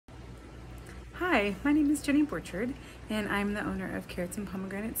Hi, my name is Jenny Borchard, and I'm the owner of Carrots and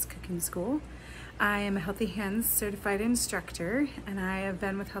Pomegranates Cooking School. I am a Healthy Hands certified instructor, and I have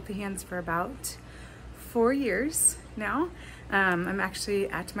been with Healthy Hands for about 4 years now. I'm actually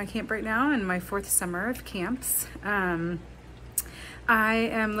at my camp right now in my 4th summer of camps. I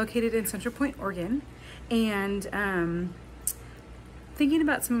am located in Central Point, Oregon, and thinking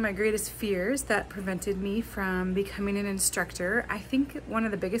about some of my greatest fears that prevented me from becoming an instructor, I think one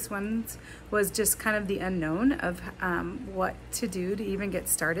of the biggest ones was just kind of the unknown of what to do to even get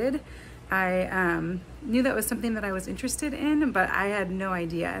started. I knew that was something that I was interested in, but I had no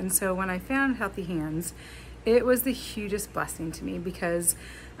idea. And so when I found Healthy Hands, it was the hugest blessing to me because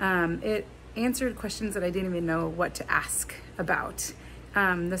it answered questions that I didn't even know what to ask about.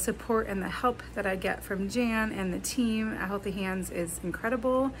 The support and the help that I get from Jan and the team at Healthy Hands is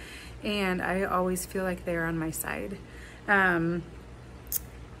incredible, and I always feel like they're on my side.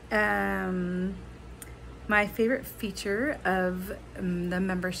 My favorite feature of the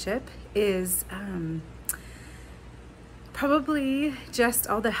membership is probably just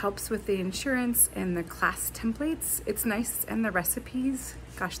all the helps with the insurance and the class templates. It's nice, and the recipes.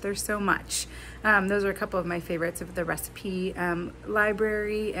 Gosh, there's so much. Those are a couple of my favorites of the recipe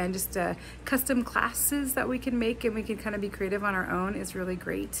library, and just custom classes that we can make and we can kind of be creative on our own is really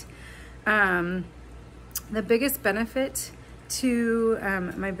great. The biggest benefit to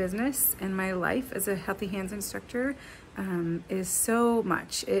my business and my life as a Healthy Hands instructor is so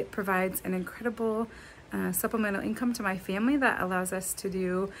much. It provides an incredible supplemental income to my family that allows us to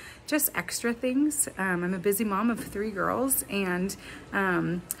do just extra things. I'm a busy mom of 3 girls, and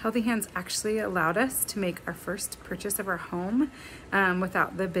Healthy Hands actually allowed us to make our first purchase of our home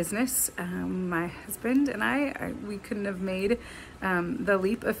without the business. My husband and we couldn't have made the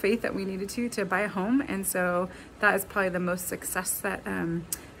leap of faith that we needed to buy a home, and so that is probably the most success that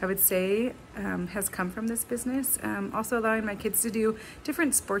I would say has come from this business. Also allowing my kids to do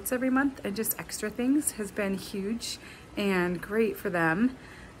different sports every month and just extra things has been huge and great for them.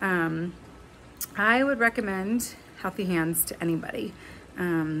 I would recommend Healthy Hands to anybody.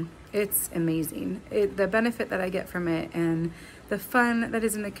 It's amazing. The benefit that I get from it, and the fun that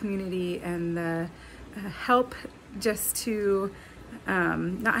is in the community, and the help just to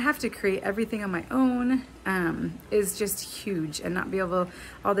not have to create everything on my own is just huge, and not be able to,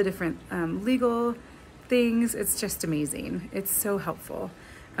 all the different legal things, it's just amazing. It's so helpful.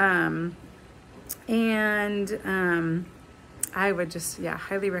 I would just,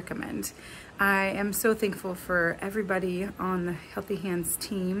 highly recommend. I am so thankful for everybody on the Healthy Hands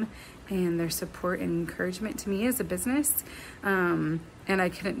team and their support and encouragement to me as a business. And I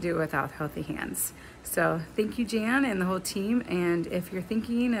couldn't do it without Healthy Hands. So thank you, Jan, and the whole team. And if you're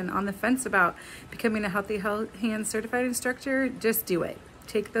thinking and on the fence about becoming a Healthy Hands certified instructor, just do it.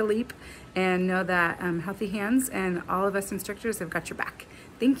 Take the leap and know that Healthy Hands and all of us instructors have got your back.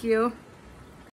 Thank you.